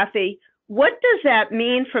you, Kathy, what does that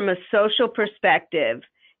mean from a social perspective?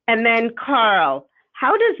 And then Carl,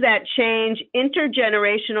 how does that change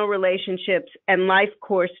intergenerational relationships and life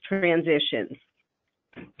course transitions?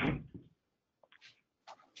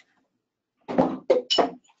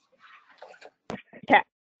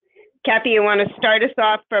 Kathy, you want to start us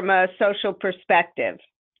off from a social perspective?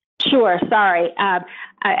 Sure, sorry, I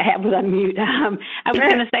was on mute. I was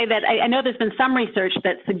going to say that I know there's been some research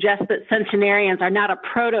that suggests that centenarians are not a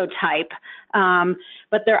prototype,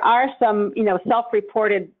 but there are some, you know,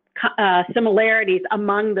 self-reported similarities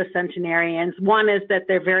among the centenarians. One is that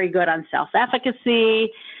they're very good on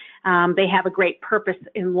self-efficacy. They have a great purpose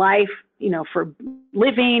in life, you know, for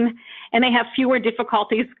living, and they have fewer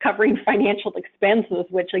difficulties covering financial expenses,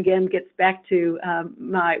 which again gets back to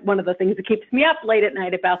one of the things that keeps me up late at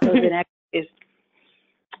night about those inequities.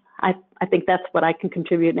 I think that's what I can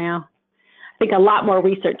contribute now. I think a lot more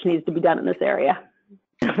research needs to be done in this area.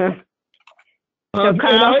 So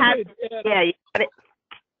Carl, yeah, you got it.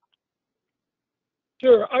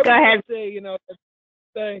 Sure. Go ahead. Say, you know,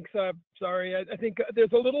 thanks. I'm sorry. I think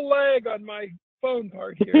there's a little lag on my phone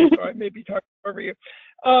part here, so I may be talking over you.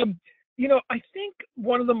 I think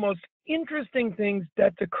one of the most interesting things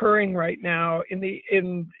that's occurring right now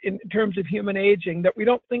in terms of human aging that we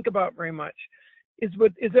don't think about very much is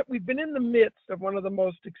that we've been in the midst of one of the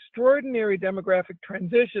most extraordinary demographic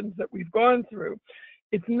transitions that we've gone through.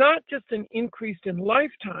 It's not just an increase in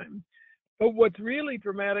lifetime, but what's really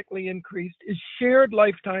dramatically increased is shared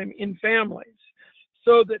lifetime in families.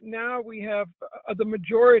 So that now we have the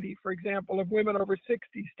majority, for example, of women over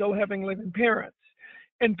 60 still having living parents.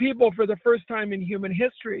 And people, for the first time in human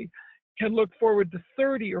history, can look forward to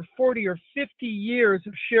 30 or 40 or 50 years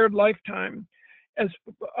of shared lifetime as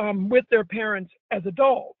with their parents as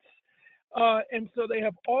adults. And so they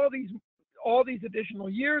have all these additional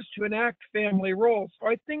years to enact family roles. So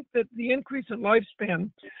I think that the increase in lifespan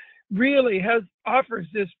really offers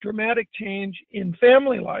this dramatic change in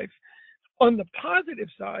family life. On the positive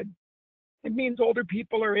side, it means older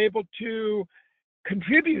people are able to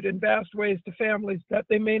contribute in vast ways to families that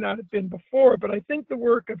they may not have been before. But I think the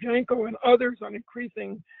work of Janko and others on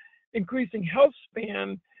increasing health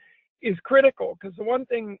span is critical, because the one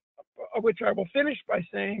thing which I will finish by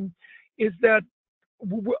saying is that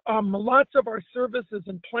lots of our services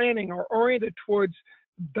and planning are oriented towards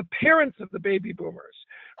the parents of the baby boomers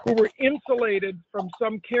who were insulated from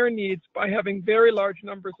some care needs by having very large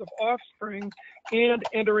numbers of offspring and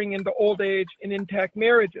entering into old age in intact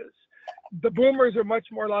marriages. The boomers are much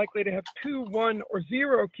more likely to have 2, 1, or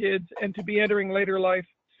 0 kids and to be entering later life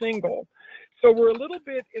single. So we're a little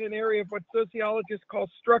bit in an area of what sociologists call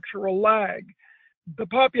structural lag. The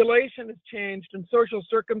population has changed and social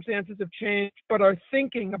circumstances have changed, but our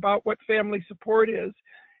thinking about what family support is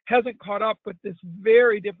hasn't caught up with this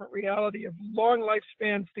very different reality of long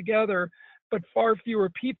lifespans together, but far fewer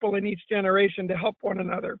people in each generation to help one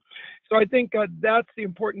another. So I think that's the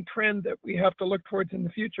important trend that we have to look towards in the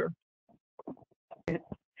future.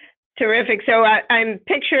 Terrific. So I'm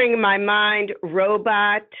picturing in my mind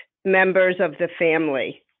robot members of the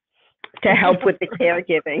family to help with the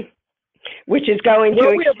caregiving, which is going to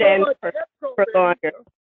extend for longer.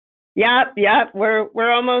 Yep,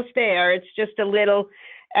 we're almost there. It's just a little,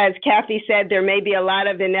 as Kathy said, there may be a lot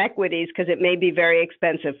of inequities because it may be very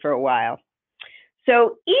expensive for a while.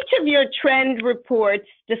 So each of your trend reports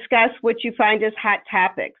discuss what you find as hot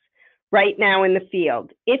topics right now in the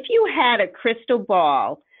field. If you had a crystal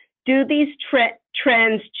ball, do these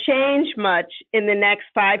trends change much in the next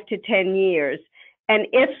 5 to 10 years? And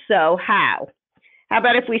if so, how? How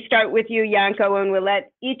about if we start with you, Janko, and we'll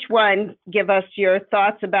let each one give us your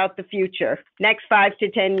thoughts about the future, next 5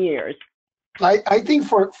 to 10 years. I think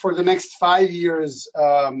for the next 5 years,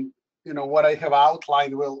 what I have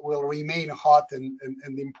outlined will remain hot and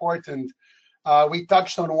important. We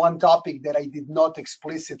touched on one topic that I did not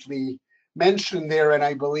explicitly mention there, and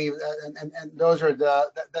I believe, and those are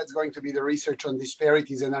that's going to be the research on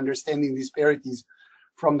disparities and understanding disparities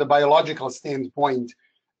from the biological standpoint.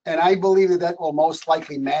 And I believe that will most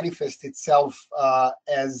likely manifest itself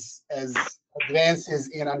as advances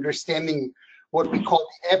in understanding what we call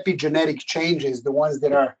epigenetic changes, the ones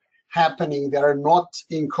that are happening that are not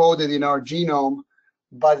encoded in our genome,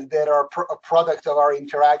 but that are a product of our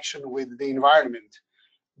interaction with the environment.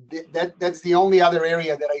 That's the only other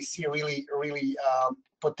area that I see really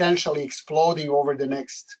potentially exploding over the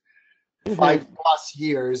next 5+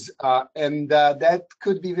 years. And that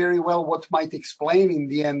could be very well what might explain in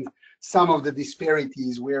the end some of the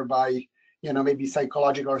disparities whereby, maybe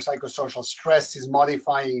psychological or psychosocial stress is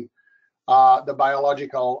modifying the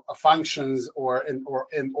biological functions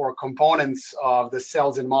or components of the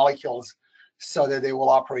cells and molecules so that they will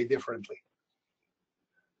operate differently.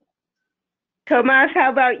 Tomas,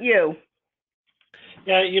 how about you?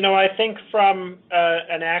 Yeah, I think from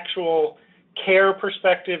an actual care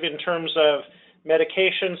perspective in terms of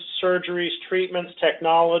medications, surgeries, treatments,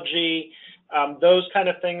 technology, those kind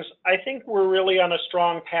of things, I think we're really on a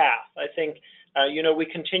strong path. I think, we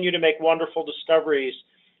continue to make wonderful discoveries.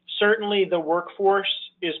 Certainly the workforce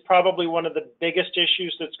is probably one of the biggest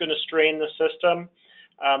issues that's going to strain the system.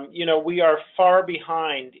 We are far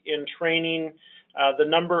behind in training the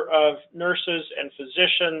number of nurses and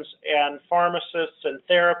physicians and pharmacists and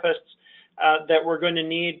therapists that we're going to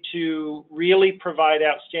need to really provide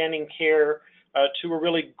outstanding care to a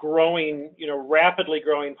really growing, rapidly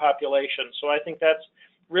growing population. So I think that's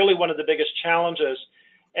really one of the biggest challenges.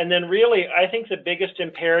 And then really, I think the biggest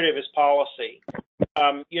imperative is policy.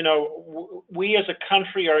 We as a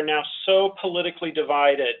country are now so politically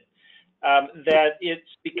divided that it's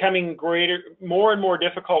becoming more and more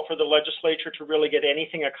difficult for the legislature to really get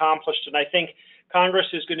anything accomplished. And I think Congress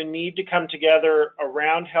is going to need to come together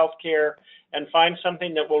around healthcare and find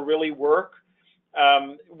something that will really work.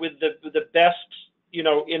 with the best,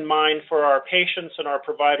 in mind for our patients and our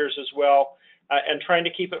providers as well, and trying to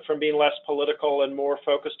keep it from being less political and more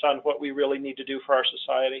focused on what we really need to do for our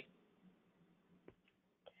society.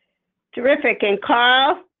 Terrific. And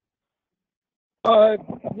Carl?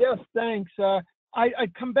 Yes, thanks.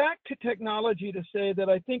 I'd come back to technology to say that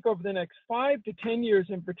I think over the next 5 to 10 years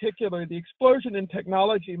in particular, the explosion in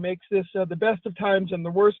technology makes this the best of times and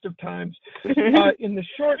the worst of times in the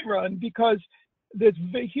short run, because that's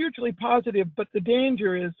hugely positive, but the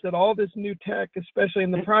danger is that all this new tech, especially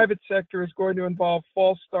in the private sector, is going to involve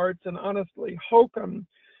false starts and honestly hokum.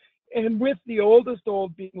 And with the oldest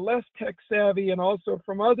old being less tech savvy and also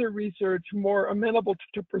from other research more amenable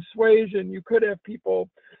to persuasion, you could have people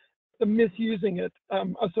misusing it.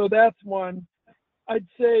 So that's one. I'd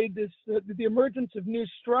say the emergence of new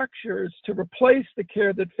structures to replace the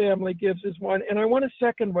care that family gives is one. And I want to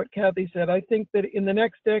second what Kathy said. I think that in the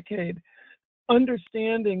next decade,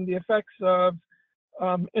 understanding the effects of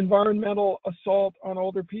environmental assault on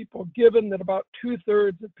older people, given that about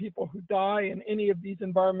 2/3 of people who die in any of these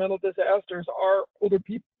environmental disasters are older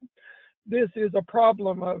people. This is a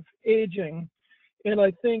problem of aging. And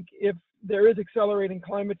I think if there is accelerating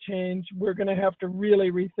climate change, we're going to have to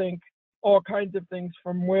really rethink all kinds of things,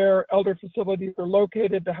 from where elder facilities are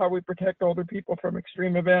located to how we protect older people from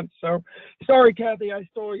extreme events. So sorry, Kathy, I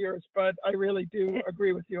stole yours, but I really do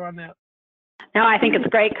agree with you on that. No, I think it's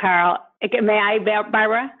great, Carl. May I,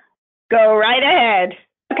 Barbara? Go right ahead.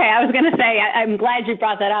 Okay, I was going to say, I'm glad you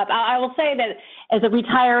brought that up. I will say that as a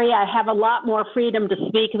retiree, I have a lot more freedom to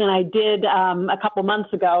speak than I did a couple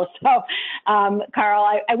months ago. So,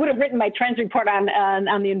 Carl, I would have written my trends report on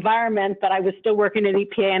the environment, but I was still working at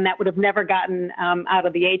EPA, and that would have never gotten out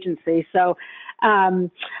of the agency. So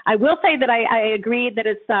I will say that I agree that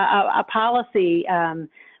it's a policy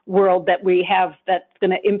world that we have that's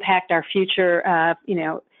going to impact our future,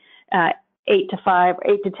 8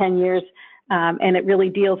 to 10 years. And it really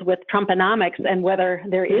deals with Trumponomics and whether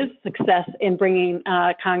there is success in bringing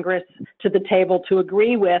Congress to the table to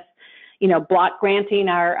agree with, block granting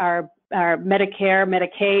our Medicare,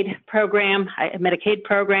 Medicaid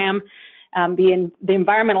program, the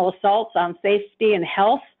environmental assaults on safety and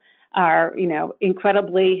health are,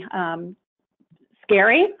 incredibly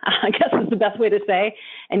scary, I guess is the best way to say.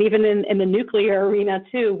 And even in the nuclear arena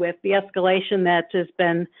too, with the escalation that has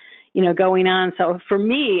been going on. So for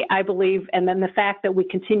me, I believe, and then the fact that we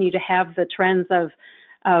continue to have the trends of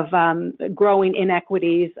growing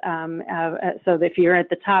inequities, so that if you're at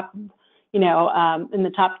the top, in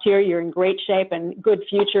the top tier, you're in great shape and good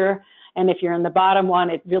future. And if you're in the bottom one,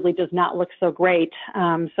 it really does not look so great.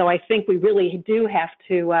 So I think we really do have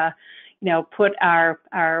to, put our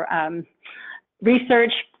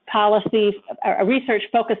research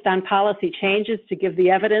focused on policy changes to give the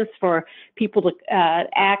evidence for people to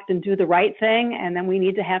act and do the right thing. And then we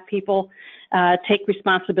need to have people take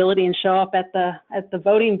responsibility and show up at the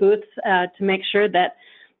voting booths to make sure that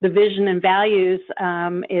the vision and values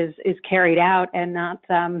is carried out, and not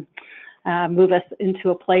move us into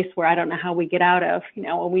a place where I don't know how we get out of.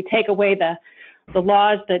 When we take away the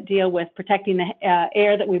laws that deal with protecting the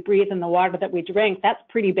air that we breathe and the water that we drink, that's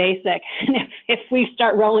pretty basic. And if we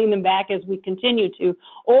start rolling them back as we continue to,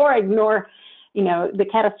 or ignore, the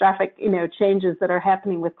catastrophic, changes that are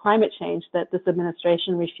happening with climate change that this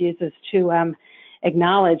administration refuses to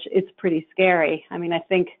acknowledge, it's pretty scary. I mean, I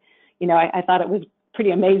think, I thought it was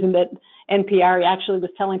pretty amazing that NPR actually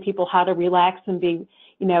was telling people how to relax and be,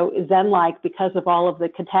 Zen-like, because of all of the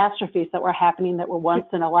catastrophes that were happening that were once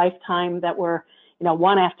in a lifetime, that were,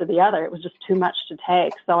 one after the other. It was just too much to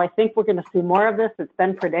take. So I think we're going to see more of this. It's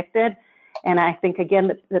been predicted. And I think, again,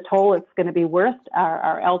 the toll it's going to be worth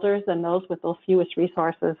our elders and those with those fewest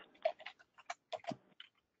resources.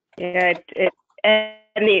 Yeah, and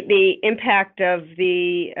the impact of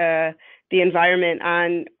the environment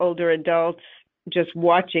on older adults, just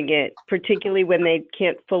watching it, particularly when they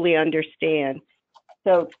can't fully understand.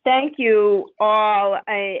 So thank you all.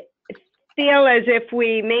 I feel as if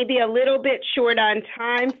we may be a little bit short on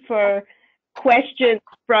time for questions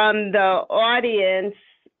from the audience.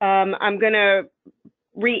 I'm going to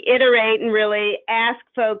reiterate and really ask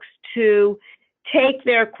folks to take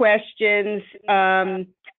their questions to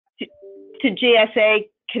GSA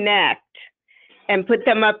Connect and put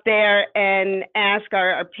them up there and ask.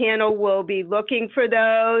 Our panel will be looking for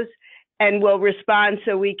those and will respond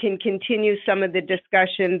so we can continue some of the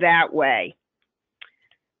discussion that way.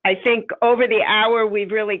 I think over the hour, we've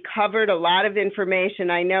really covered a lot of information.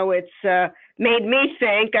 I know it's made me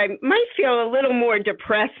think. I might feel a little more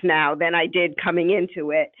depressed now than I did coming into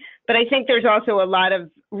it. But I think there's also a lot of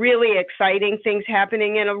really exciting things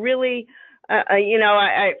happening, and a really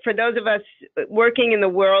For those of us working in the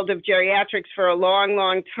world of geriatrics for a long,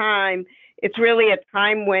 long time, it's really a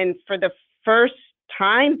time when, for the first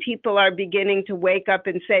time, people are beginning to wake up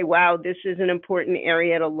and say, wow, this is an important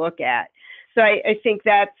area to look at. So I think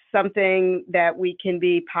that's something that we can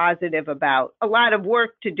be positive about. A lot of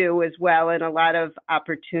work to do as well, and a lot of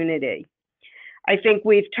opportunity. I think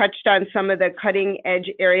we've touched on some of the cutting edge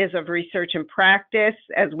areas of research and practice,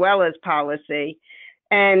 as well as policy.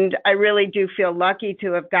 And I really do feel lucky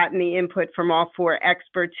to have gotten the input from all four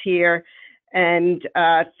experts here. And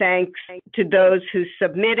thanks to those who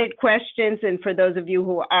submitted questions and for those of you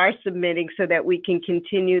who are submitting so that we can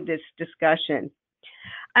continue this discussion.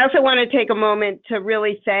 I also want to take a moment to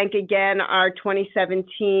really thank again our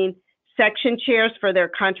 2017 section chairs for their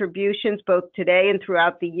contributions both today and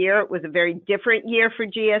throughout the year. It was a very different year for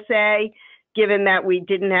GSA, given that we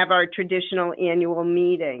didn't have our traditional annual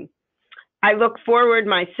meeting. I look forward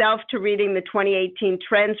myself to reading the 2018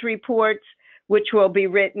 trends reports, which will be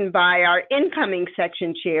written by our incoming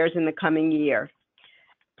section chairs in the coming year.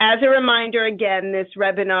 As a reminder, again, this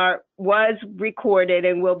webinar was recorded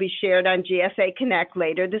and will be shared on GSA Connect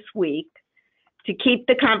later this week. To keep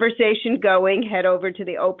the conversation going, head over to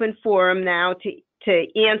the open forum now to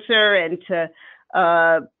answer and to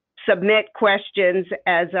submit questions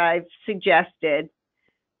as I've suggested.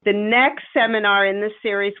 The next seminar in this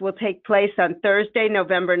series will take place on Thursday,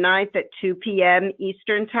 November 9th at 2 p.m.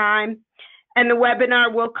 Eastern Time. And the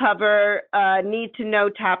webinar will cover need-to-know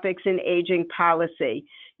topics in aging policy.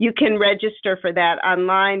 You can register for that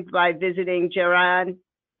online by visiting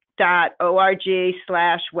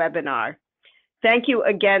geron.org/webinar. Thank you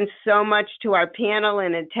again so much to our panel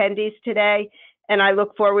and attendees today, and I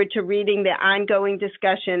look forward to reading the ongoing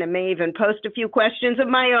discussion and may even post a few questions of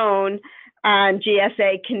my own on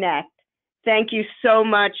GSA Connect. Thank you so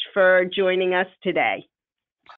much for joining us today.